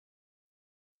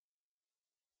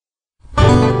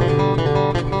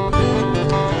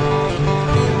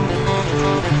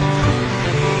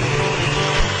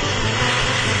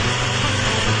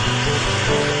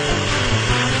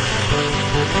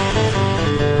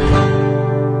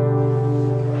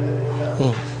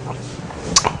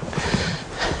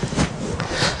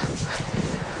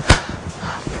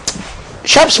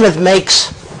Shopsmith makes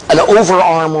an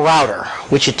overarm router,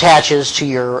 which attaches to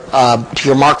your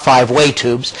Mark V way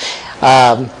tubes.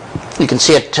 You can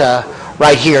see it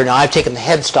right here. Now, I've taken the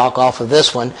headstock off of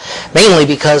this one, mainly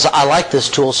because I like this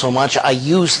tool so much. I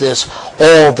use this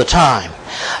all the time.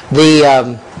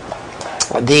 The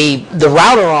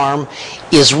router arm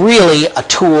is really a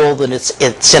tool that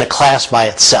it's in a class by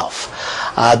itself.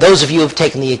 Those of you who have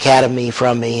taken the academy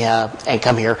from me and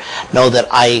come here know that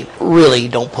I really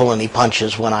don't pull any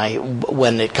punches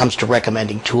when it comes to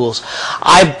recommending tools.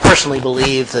 I personally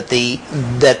believe that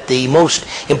the most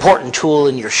important tool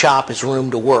in your shop is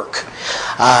room to work.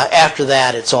 After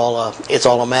that, it's all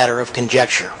a matter of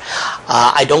conjecture.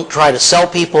 I don't try to sell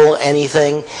people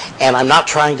anything, and I'm not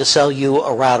trying to sell you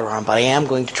a router arm, but I am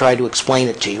going to try to explain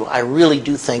it to you. I really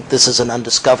do think this is an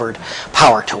undiscovered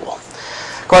power tool.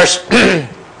 Of course,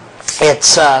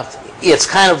 it's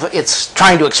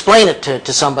trying to explain it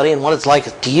to somebody, and what it's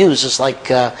like to use is like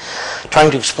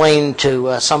trying to explain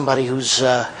to somebody who's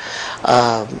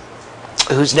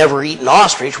never eaten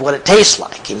ostrich what it tastes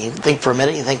like. And you think for a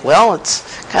minute, you think, well, it's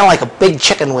kind of like a big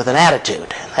chicken with an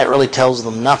attitude. That really tells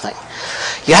them nothing.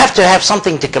 You have to have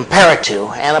something to compare it to,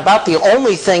 and about the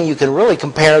only thing you can really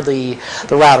compare the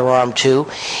router arm to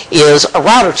is a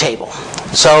router table.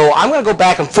 So I'm going to go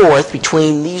back and forth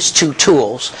between these two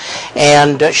tools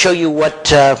and show you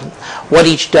what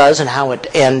each does and how it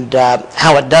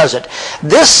does it.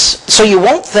 This, so you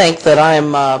won't think that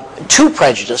I'm too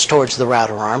prejudiced towards the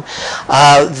router arm.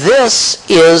 This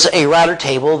is a router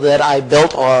table that I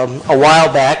built a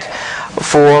while back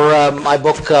for my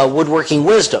book Woodworking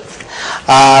Wisdom.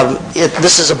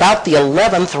 This is about the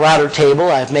 11th router table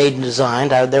I've made and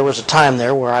designed. There was a time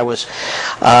there where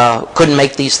I couldn't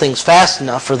make these things fast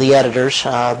enough for the editors.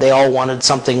 They all wanted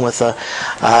something with a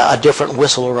different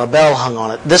whistle or a bell hung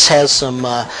on it. This has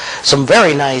some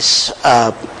very nice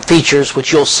features,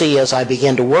 which you'll see as I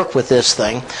begin to work with this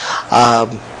thing,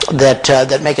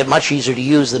 that make it much easier to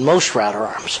use than most router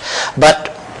arms.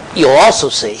 But you'll also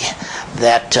see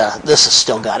that this has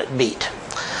still got it beat.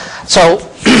 So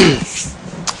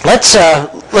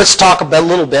let's talk a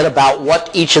little bit about what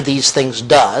each of these things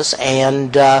does,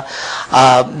 and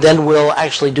then we'll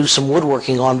actually do some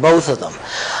woodworking on both of them.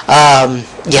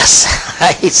 Yes,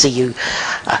 I see you.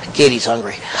 Katie's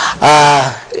hungry.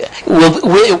 I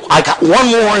got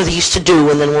one more of these to do,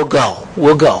 and then we'll go.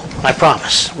 We'll go. I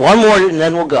promise. One more, and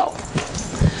then we'll go.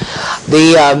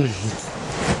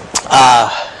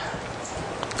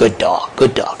 Good dog.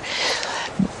 Good dog.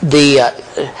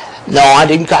 No, I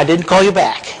didn't call you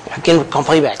back. I can't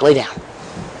call you back. Lay down.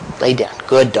 Lay down.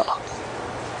 Good dog.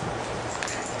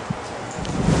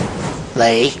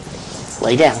 Lay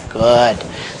down. Good.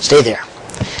 Stay there.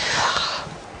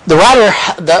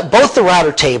 Both the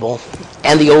router table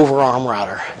and the overarm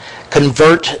router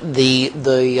convert a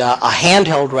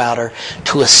handheld router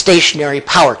to a stationary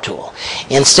power tool.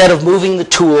 Instead of moving the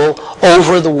tool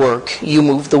over the work, you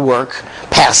move the work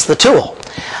past the tool.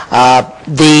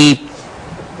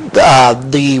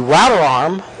 The router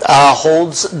arm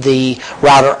holds the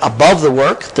router above the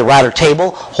work. The router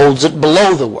table holds it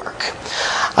below the work.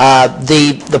 The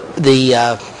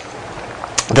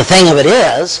thing of it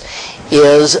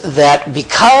is that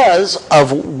because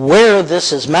of where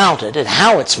this is mounted and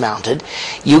how it's mounted,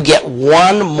 you get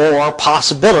one more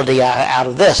possibility out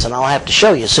of this, and I'll have to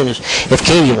show you as soon as, if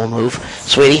Katie will move.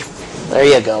 Sweetie, there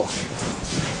you go.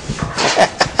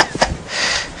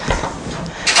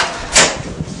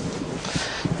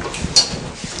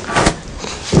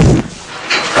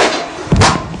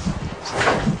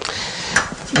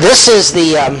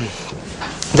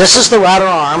 This is the router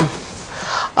arm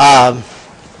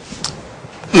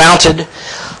mounted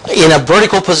in a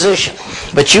vertical position,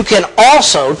 but you can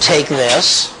also take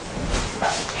this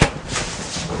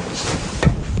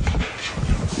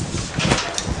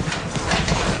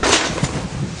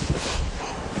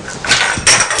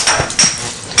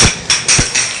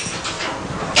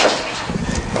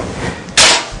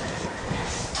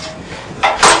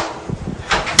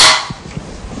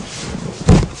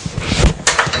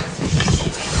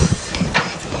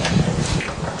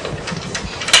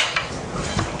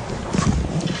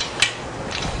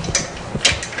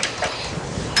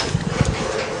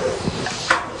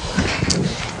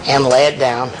and lay it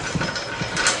down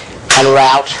and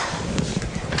route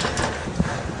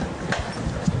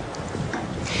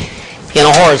in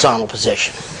a horizontal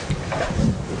position,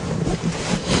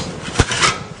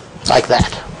 like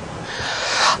that.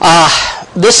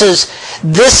 This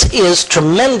is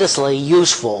tremendously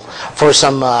useful for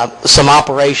some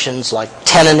operations like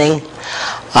tenoning,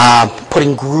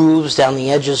 putting grooves down the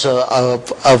edges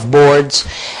of boards.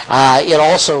 It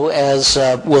also, as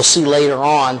we'll see later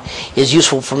on, is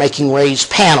useful for making raised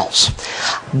panels.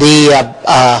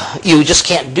 You just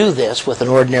can't do this with an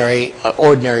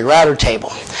ordinary router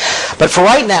table. But for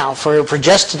right now, for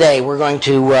just today, we're going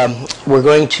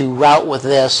to route with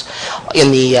this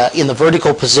in the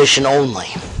vertical position only.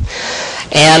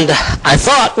 And I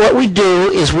thought what we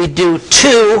do is we do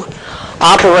two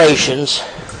operations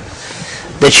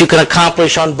that you can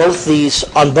accomplish on both these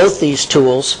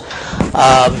tools,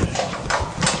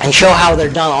 and show how they're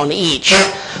done on each.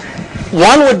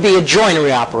 One would be a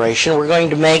joinery operation. We're going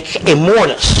to make a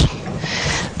mortise.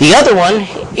 The other one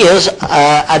is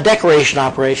a decoration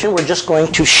operation. We're just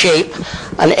going to shape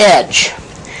an edge,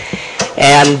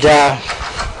 and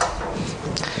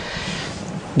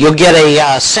you'll get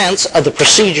a sense of the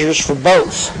procedures for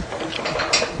both.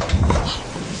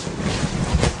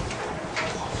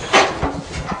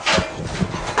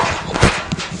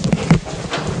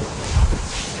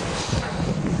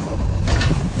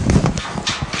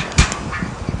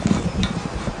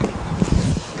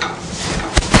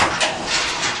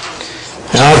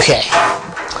 Okay,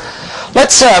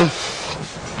 let's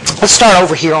start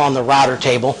over here on the router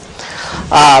table.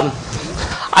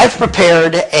 I've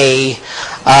prepared a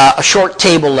short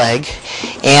table leg,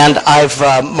 and I've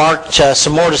marked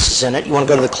some mortises in it. You want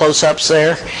to go to the close-ups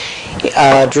there,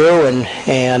 Drew,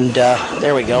 and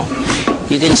there we go.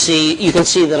 You can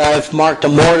see that I've marked a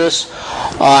mortise,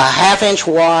 ½ inch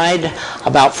wide,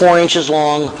 about 4 inches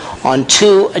long, on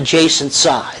two adjacent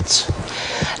sides.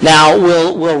 Now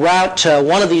we'll route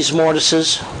one of these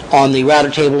mortises on the router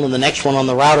table and the next one on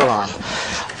the router arm.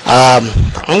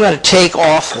 I'm going to take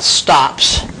off the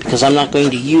stops because I'm not going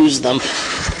to use them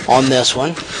on this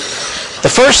one. The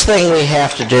first thing we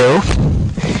have to do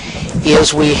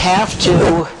is we have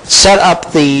to set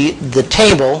up the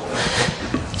table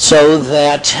so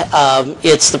that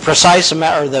it's the precise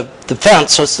amount, or the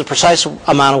fence, so it's the precise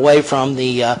amount away from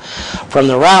the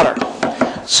router.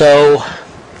 So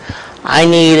I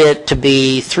need it to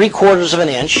be 3/4 of an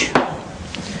inch.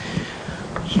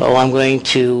 So I'm going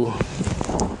to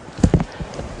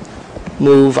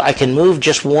move. I can move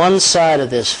just one side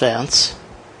of this fence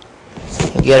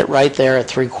and get it right there at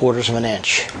 3/4 of an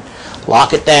inch.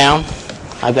 Lock it down.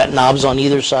 I've got knobs on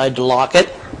either side to lock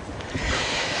it.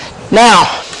 Now,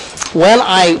 when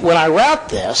I route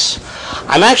this,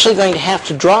 I'm actually going to have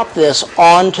to drop this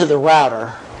onto the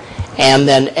router and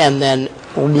then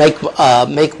make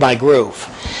my groove.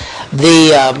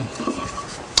 The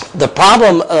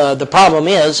problem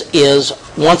is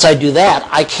once I do that,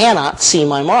 I cannot see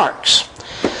my marks.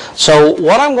 So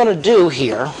what I'm going to do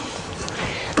here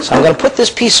is I'm going to put this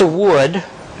piece of wood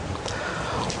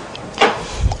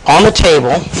on the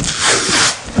table,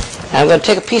 and I'm going to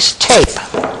take a piece of tape,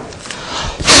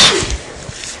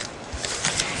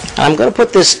 and I'm going to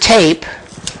put this tape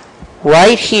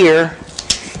right here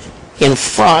in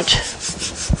front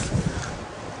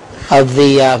of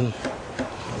the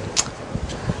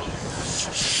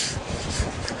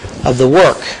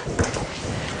work.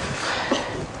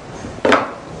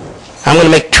 I'm going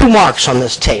to make two marks on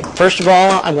this tape. First of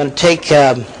all, I'm going to take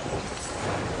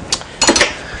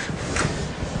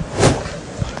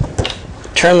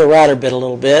turn the router bit a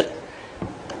little bit.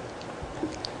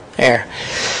 There.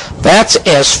 That's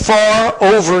as far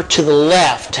over to the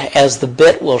left as the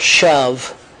bit will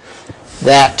shove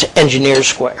that engineer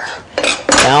square.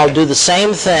 Now I'll do the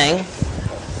same thing.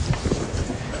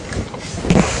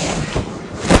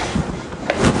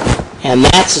 And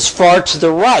that's as far to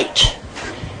the right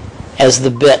as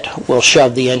the bit will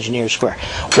shove the engineer square.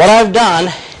 What I've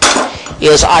done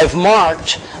is I've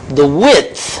marked the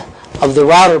width of the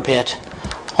router bit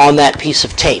on that piece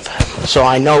of tape. So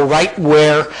I know right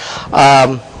where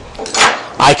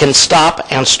I can stop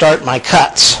and start my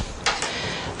cuts.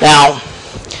 Now,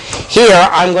 here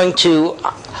I'm going to,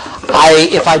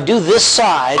 if I do this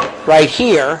side right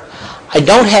here, I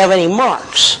don't have any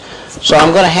marks. So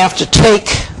I'm going to have to take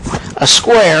a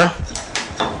square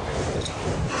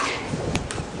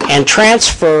and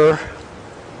transfer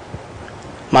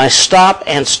my stop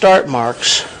and start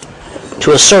marks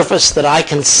to a surface that I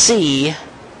can see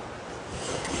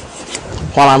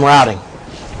while I'm routing.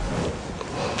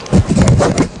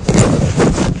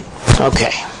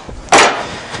 Okay,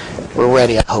 we're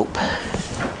ready, I hope.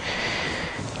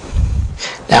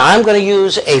 Now I'm going to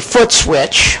use a foot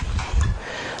switch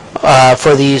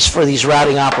for these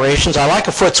routing operations. I like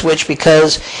a foot switch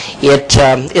because it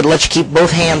lets you keep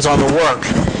both hands on the work.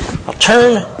 I'll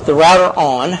turn the router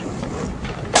on.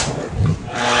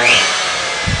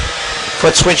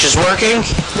 Foot switch is working.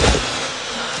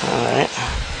 All right.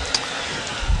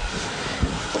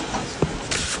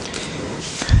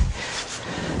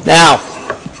 Now,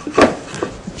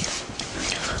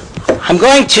 I'm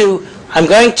going to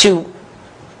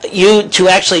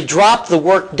actually drop the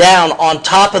work down on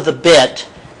top of the bit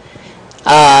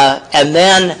and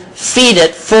then feed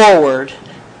it forward.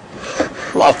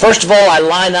 Well, first of all, I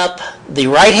line up the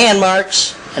right hand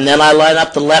marks and then I line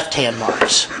up the left hand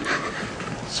marks.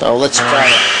 So let's try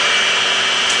it.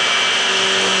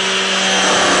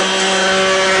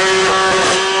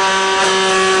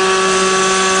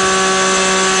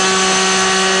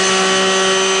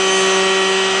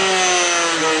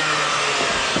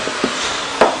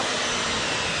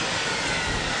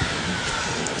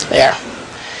 There.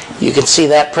 You can see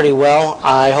that pretty well.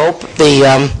 I hope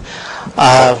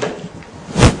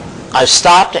I've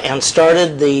stopped and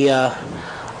started the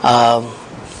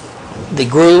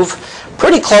groove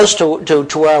pretty close to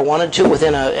where I wanted to,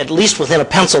 at least within a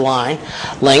pencil line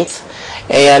length,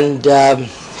 and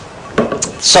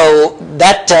so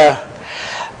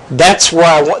that's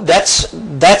where that's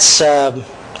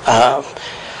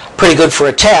pretty good for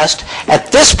a test. At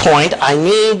this point, I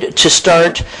need to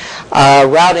start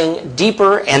routing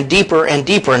deeper and deeper and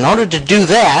deeper. In order to do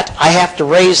that, I have to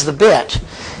raise the bit.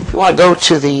 If you want to go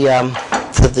to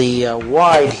the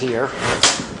wide here,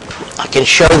 I can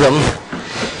show them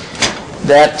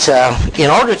that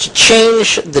in order to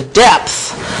change the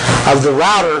depth of the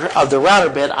router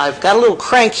bit, I've got a little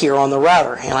crank here on the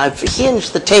router, and I've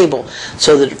hinged the table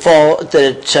so that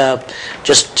it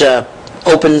just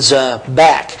opens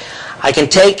back. I can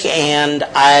take, and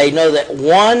I know that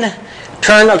one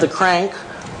turn of the crank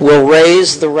will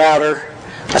raise the router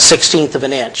 1/16 of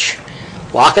an inch.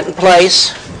 Lock it in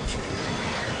place,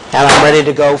 and I'm ready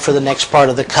to go for the next part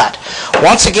of the cut.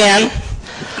 Once again,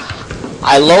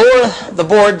 I lower the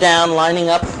board down, lining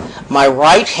up my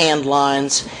right hand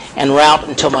lines, and route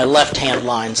until my left hand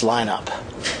lines line up.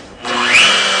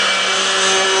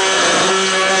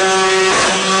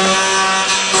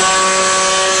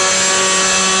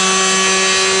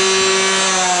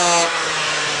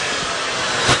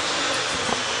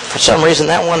 For some reason,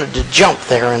 that wanted to jump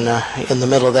there in the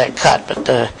middle of that cut,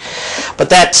 but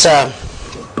that's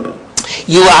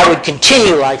I would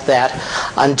continue like that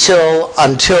until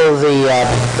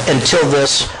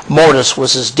this mortise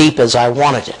was as deep as I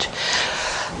wanted it.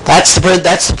 That's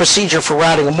the procedure for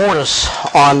routing a mortise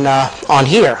on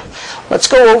here. Let's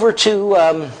go over to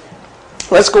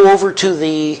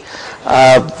the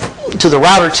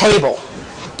router table.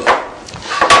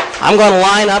 I'm going to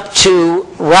line up to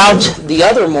route the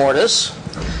other mortise.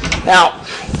 Now,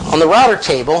 on the router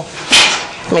table,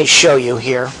 let me show you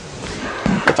here,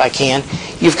 if I can.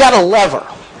 You've got a lever,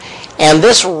 and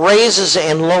this raises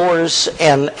and lowers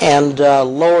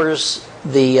lowers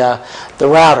the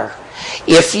router.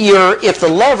 If the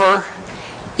lever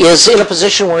is in a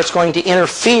position where it's going to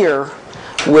interfere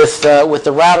with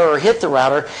the router or hit the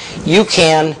router, you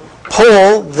can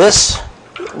pull this,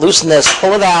 loosen this,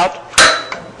 pull it out,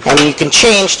 and you can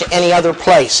change to any other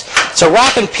place. It's a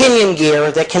rack and pinion gear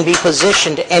that can be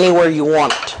positioned anywhere you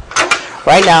want it.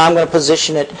 Right now I'm going to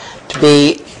position it to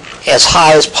be as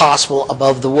high as possible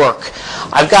above the work.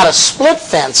 I've got a split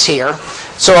fence here,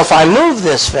 so if I move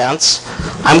this fence,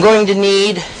 I'm going to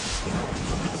need,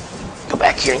 go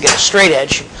back here and get a straight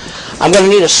edge, I'm going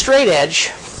to need a straight edge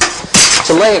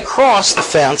to lay across the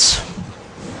fence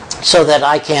so that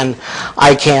I can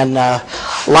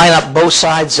line up both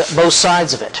sides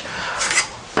of it.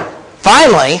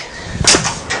 Finally,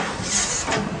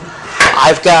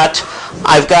 I've got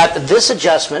this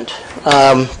adjustment.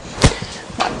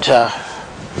 If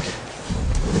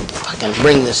I can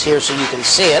bring this here so you can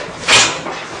see it.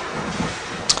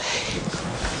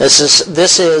 This is.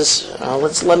 We're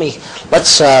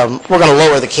going to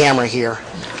lower the camera here.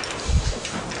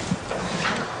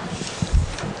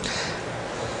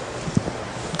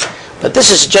 But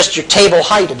this is just your table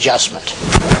height adjustment,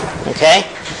 okay?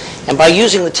 And by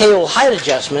using the table height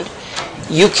adjustment,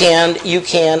 you can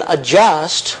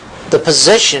adjust the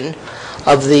position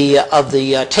of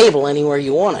the table anywhere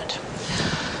you want it.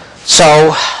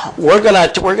 So we're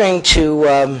going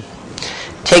to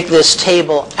take this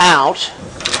table out,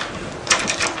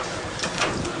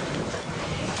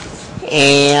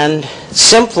 and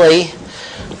simply,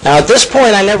 now at this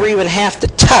point I never even have to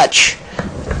touch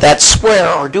that square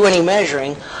or do any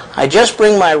measuring. I just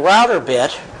bring my router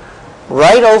bit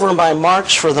right over my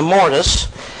marks for the mortise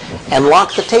and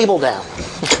lock the table down.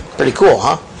 Pretty cool,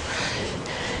 huh?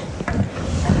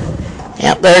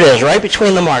 Yep, there it is, right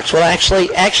between the marks. Well,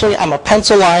 actually, I'm a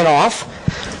pencil line off.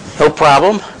 No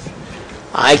problem.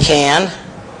 I can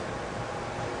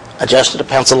adjust it a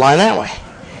pencil line that way.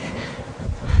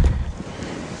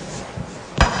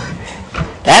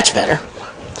 That's better.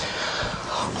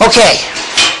 Okay,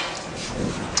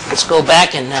 let's go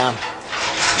back and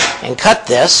cut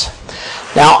this.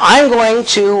 Now I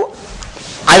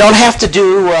don't have to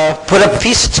put a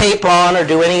piece of tape on or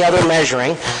do any other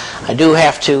measuring. I do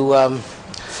have to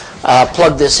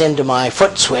plug this into my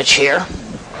foot switch here,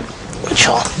 which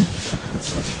I'll...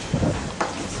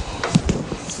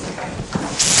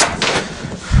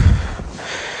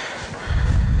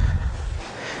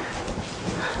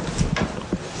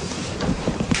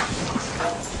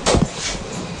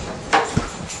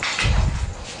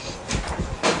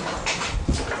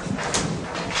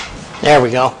 There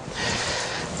we go.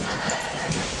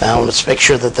 Now let's make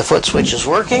sure that the foot switch is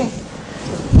working.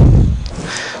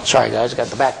 Sorry guys, I got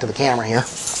the back to the camera here.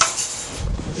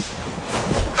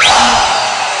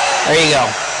 There you go.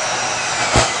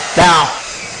 Now,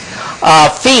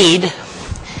 feed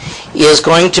is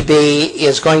going to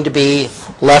be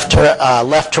left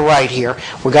to right here.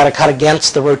 We've got to cut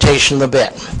against the rotation of the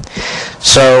bit.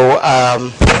 So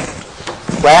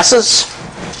glasses,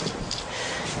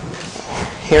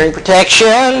 hearing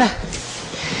protection.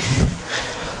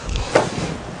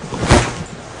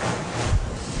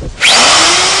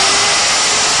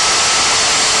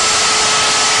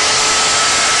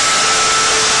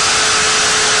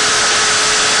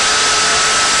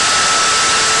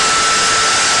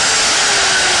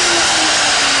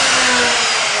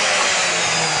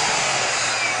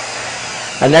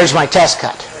 And there's my test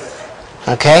cut.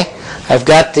 Okay, I've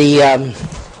got the,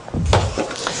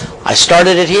 I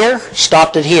started it here,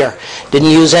 stopped it here.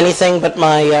 Didn't use anything but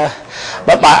my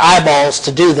eyeballs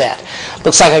to do that.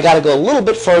 Looks like I got to go a little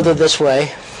bit further this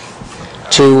way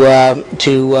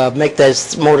to make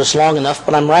this mortise long enough,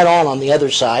 but I'm right on the other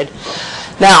side.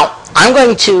 Now I'm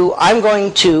going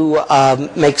to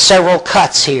make several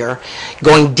cuts here,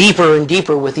 going deeper and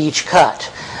deeper with each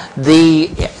cut. The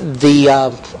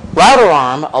router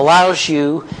arm allows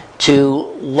you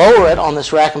to lower it on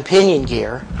this rack and pinion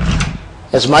gear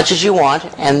as much as you want,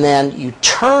 and then you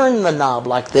turn the knob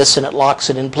like this and it locks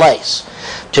it in place.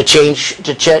 To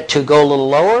go a little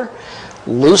lower,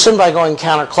 loosen by going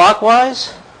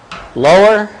counterclockwise,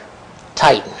 lower,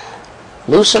 tighten.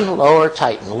 Loosen, lower,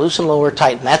 tighten. Loosen, lower,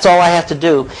 tighten. That's all I have to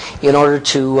do in order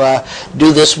to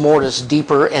do this mortise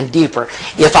deeper and deeper.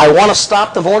 If I want to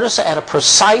stop the mortise at a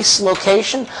precise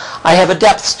location, I have a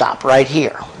depth stop right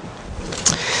here.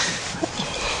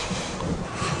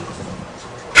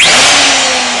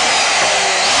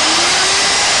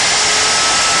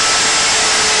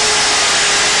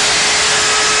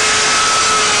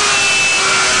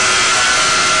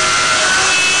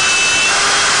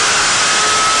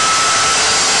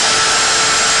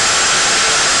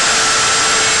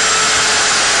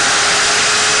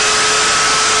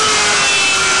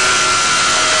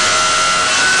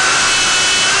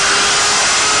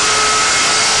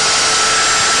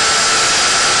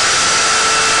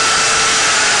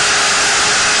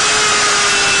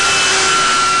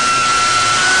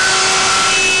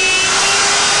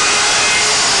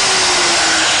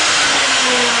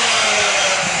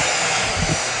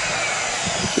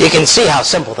 You can see how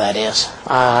simple that is.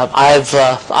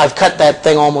 I've cut that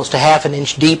thing almost a ½ an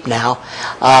inch deep now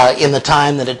in the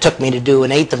time that it took me to do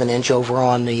 1/8 of an inch over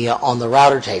on the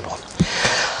router table.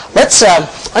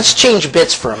 Let's change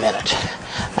bits for a minute.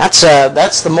 That's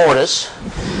the mortise.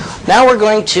 Now we're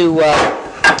going to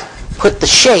put the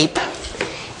shape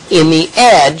in the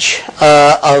edge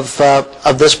of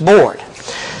this board.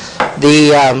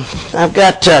 I've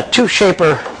got two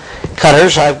shaper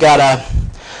cutters. I've got a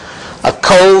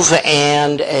cove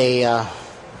and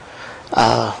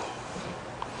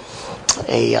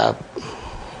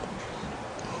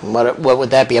what would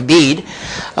that be? A bead.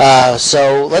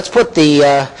 So let's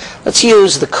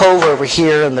use the cove over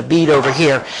here and the bead over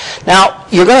here. Now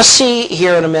you're going to see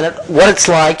here in a minute what it's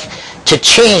like to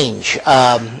change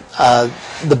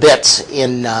the bits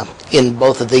in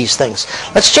both of these things.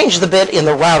 Let's change the bit in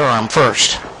the router arm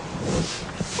first,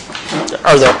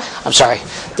 or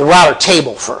the router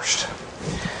table first.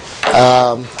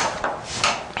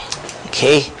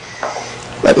 Okay,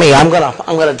 I'm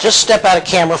gonna just step out of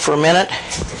camera for a minute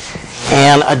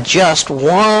and adjust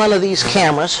one of these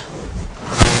cameras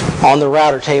on the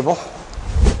router table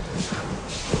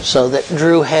so that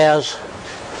Drew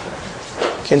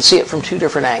can see it from two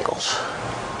different angles.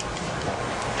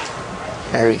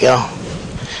 There we go.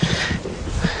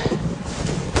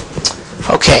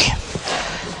 Okay.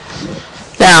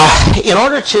 Now, in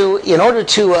order to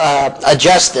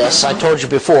adjust this, I told you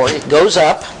before, it goes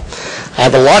up. I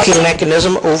have a locking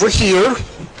mechanism over here.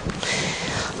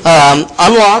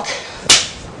 Unlock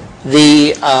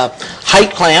the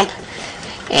height clamp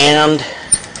and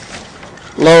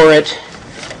lower it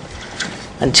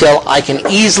until I can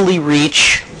easily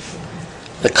reach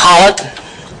the collet,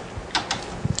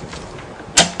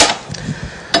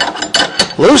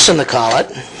 loosen the collet,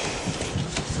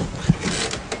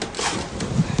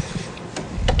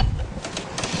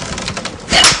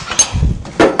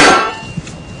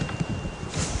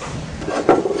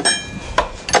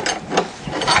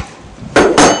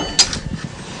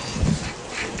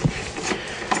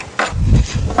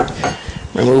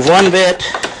 remove one bit,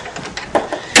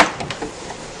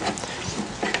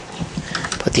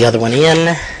 put the other one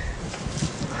in,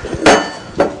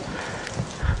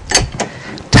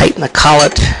 tighten the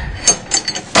collet,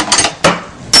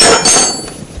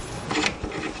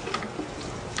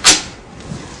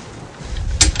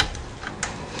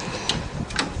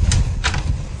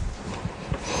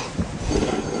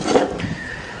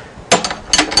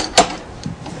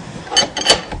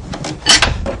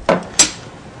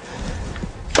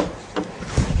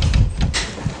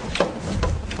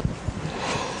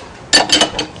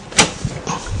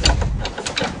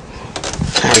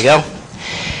 there we go.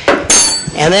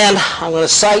 And then I'm going to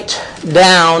sight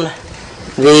down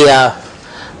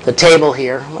the table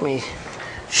here. Let me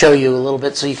show you a little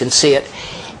bit so you can see it.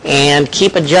 And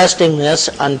keep adjusting this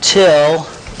until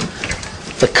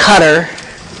the cutter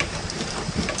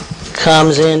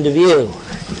comes into view.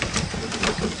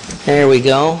 There we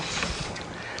go.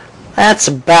 That's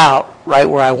about right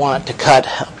where I want it to cut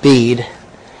a bead.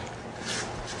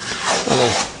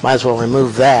 Might as well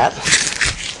remove that.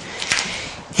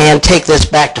 And take this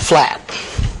back to flat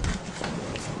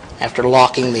after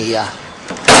locking the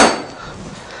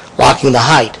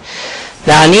height.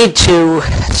 Now I need to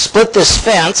split this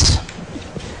fence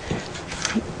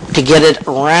to get it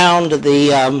around the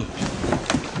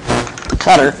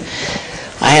cutter.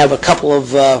 I have a couple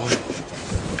of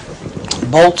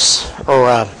bolts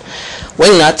or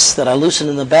wing nuts that I loosen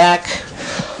in the back.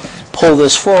 Pull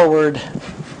this forward.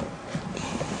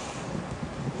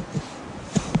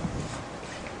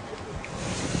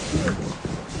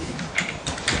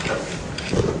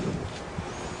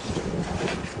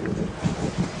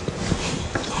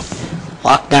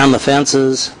 Lock down the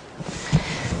fences.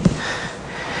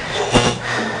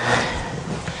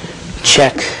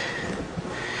 Check.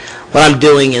 What I'm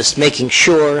doing is making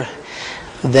sure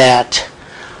that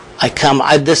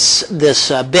this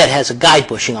bit has a guide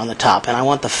bushing on the top, and I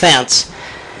want the fence,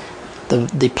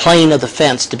 the plane of the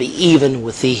fence, to be even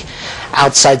with the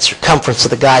outside circumference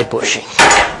of the guide bushing.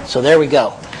 So there we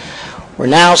go. We're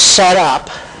now set up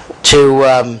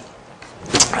to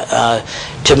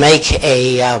make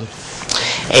a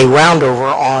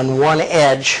roundover on one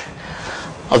edge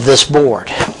of this board.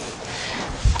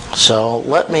 So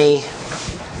let me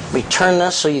return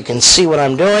this so you can see what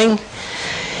I'm doing.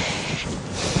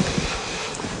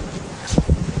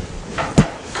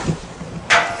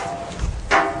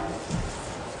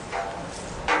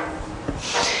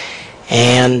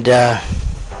 And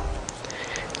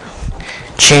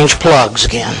change plugs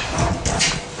again.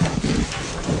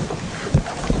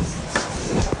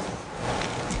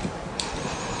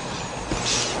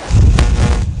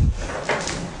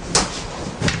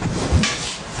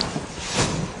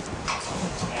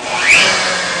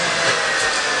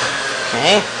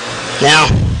 Okay, now,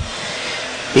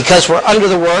 because we're under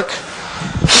the work,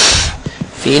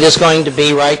 feed is going to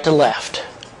be right to left.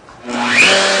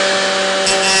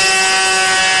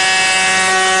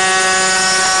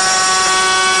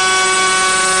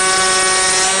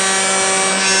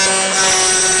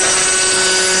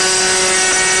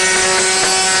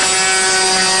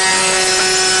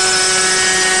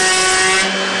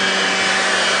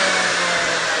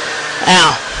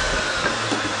 Now,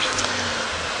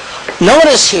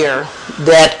 notice here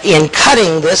that in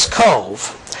cutting this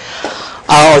cove,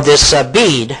 or this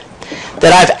bead,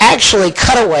 that I've actually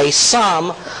cut away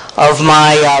some of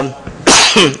my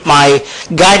my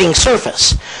guiding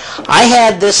surface. I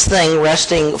had this thing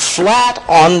resting flat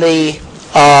on the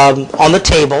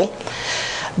table,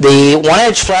 the one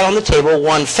edge flat on the table,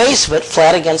 one face of it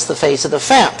flat against the face of the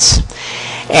fence.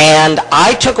 And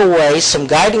I took away some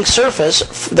guiding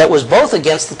surface that was both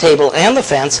against the table and the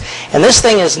fence, and this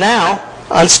thing is now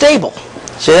unstable.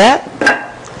 See that?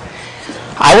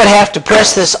 I would have to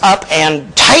press this up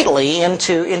and tightly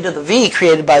into the V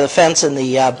created by the fence and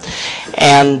the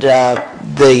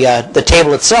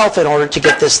table itself in order to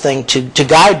get this thing to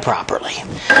guide properly.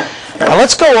 Now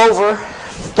let's go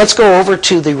over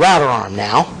to the router arm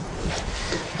now.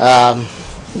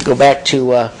 Go back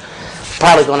to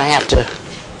probably going to have to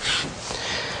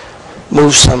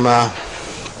move some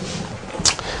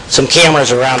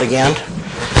cameras around again,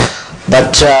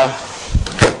 but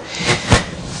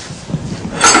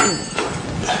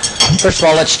First of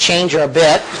all, let's change our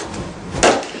bit.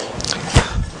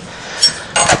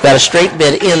 I've got a straight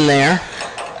bit in there.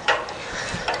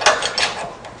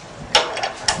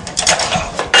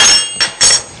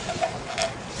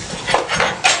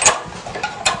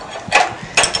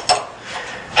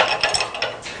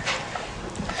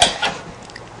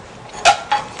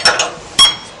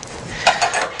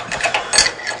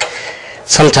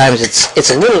 Sometimes it's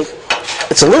a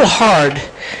little hard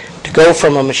to go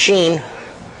from a machine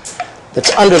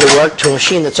that's under the work to a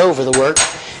machine that's over the work,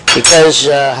 because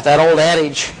that old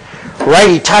adage,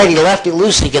 righty-tighty,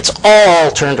 lefty-loosey, gets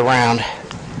all turned around.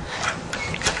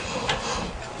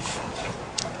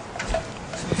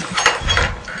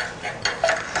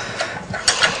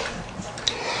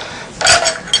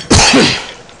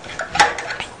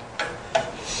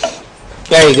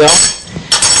 There you go.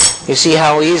 You see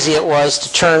how easy it was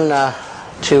to turn,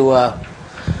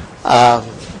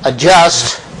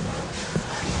 adjust,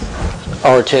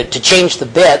 or to change the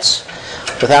bits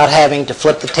without having to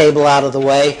flip the table out of the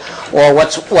way. Or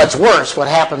what's worse, what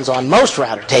happens on most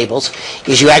router tables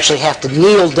is you actually have to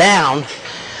kneel down,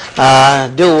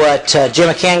 do what Jim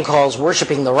McCann calls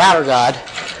worshiping the router god,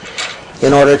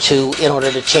 in order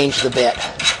to change the bit.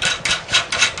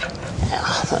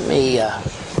 Now, let me.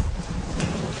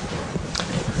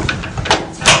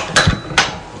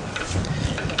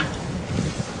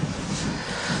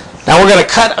 Now we're going to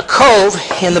cut a cove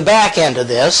in the back end of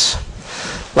this.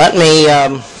 Let me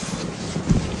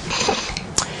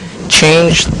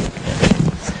change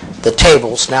the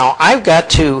tables. Now I've got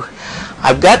to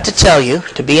tell you,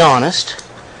 to be honest,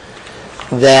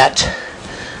 that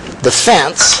the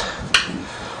fence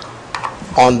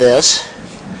on this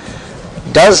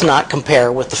does not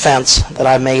compare with the fence that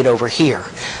I made over here.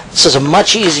 This is a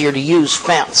much easier to use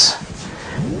fence,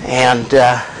 and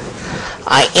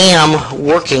I am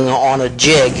working on a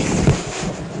jig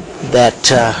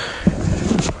that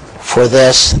for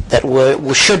this that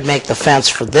should make the fence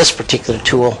for this particular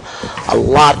tool a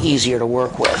lot easier to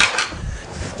work with.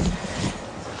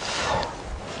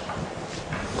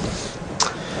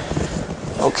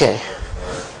 Okay.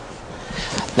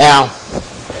 Now,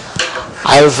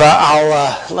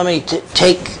 let me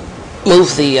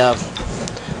move the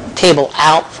table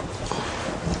out.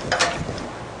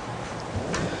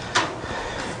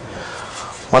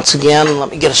 Once again, let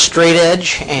me get a straight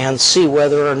edge and see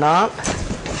whether or not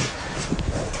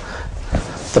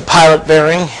the pilot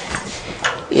bearing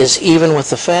is even with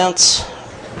the fence.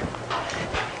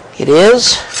 It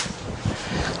is.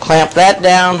 Clamp that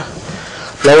down,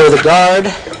 lower the guard.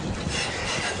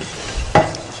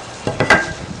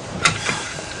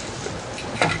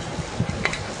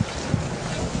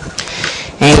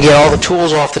 And get all the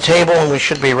tools off the table, and we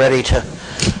should be ready to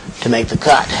make the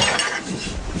cut.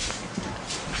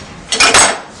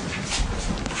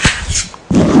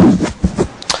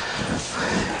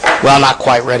 Well, not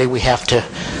quite ready. We have to,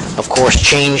 of course,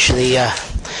 change the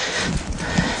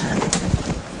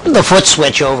foot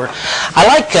switch over. I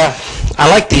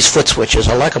like these foot switches.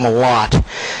 I like them a lot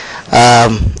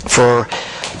for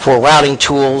routing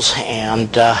tools and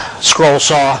scroll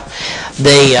saw.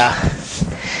 They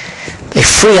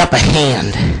free up a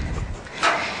hand,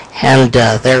 and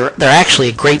they're actually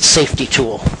a great safety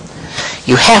tool.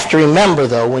 You have to remember,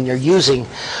 though, when you're using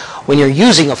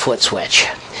a foot switch,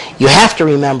 you have to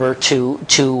remember to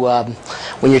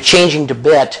when you're changing to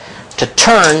bit, to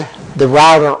turn the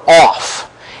router off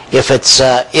if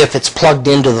it's plugged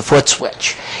into the foot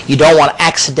switch. You don't want to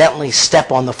accidentally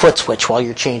step on the foot switch while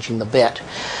you're changing the bit.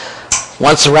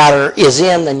 Once the router is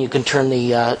in, then you can turn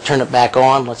it back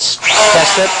on. Let's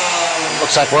test it.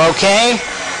 Looks like we're okay.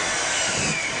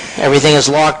 Everything is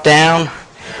locked down.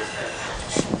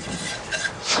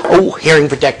 Oh, hearing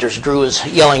protectors. Drew is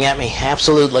yelling at me.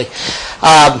 Absolutely.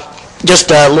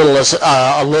 Just a little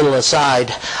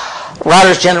aside.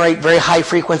 Routers generate very high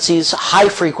frequencies. High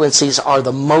frequencies are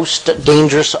the most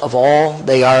dangerous of all.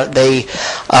 Their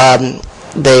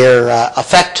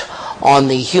effect on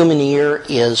the human ear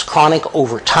is chronic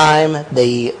over time.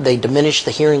 They diminish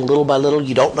the hearing little by little.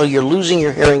 You don't know you're losing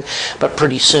your hearing, but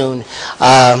pretty soon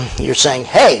you're saying,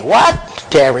 "Hey, what?"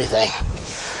 to everything.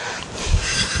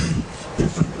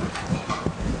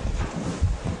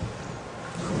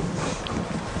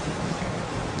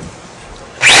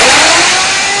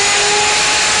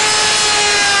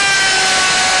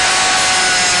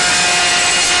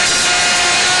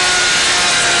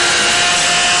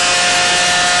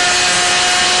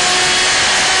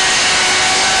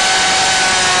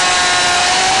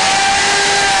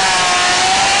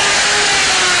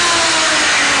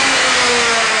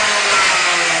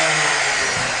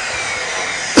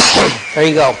 There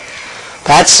you go.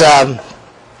 That's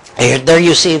There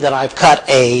you see that I've cut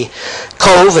a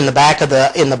cove in the back of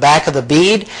the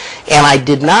bead, and I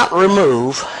did not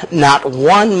remove not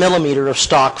 1 millimeter of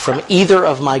stock from either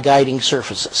of my guiding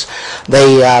surfaces.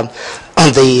 The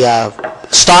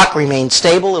stock remained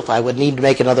stable if I would need to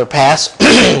make another pass.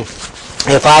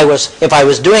 If I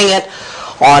was doing it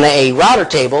on a router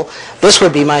table, this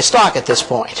would be my stock at this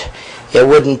point. It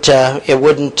wouldn't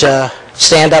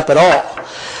stand up at all.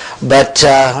 But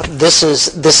this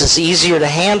is easier to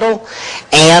handle,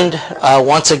 and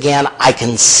once again, I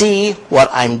can see what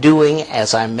I'm doing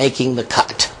as I'm making the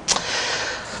cut.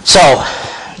 So,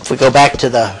 if we go back to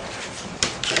the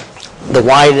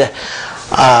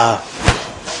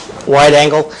wide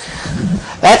angle,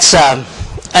 that's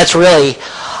really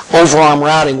Overarm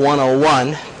routing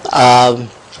 101.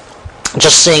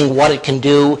 Just seeing what it can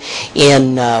do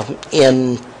in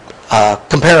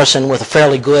comparison with a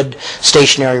fairly good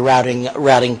stationary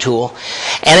routing tool.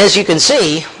 And as you can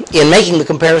see, in making the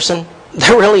comparison,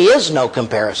 there really is no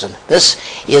comparison. This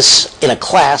is in a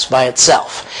class by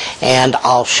itself. And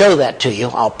I'll show that to you,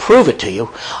 I'll prove it to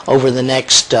you over the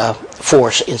next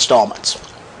 4 installments.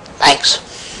 Thanks.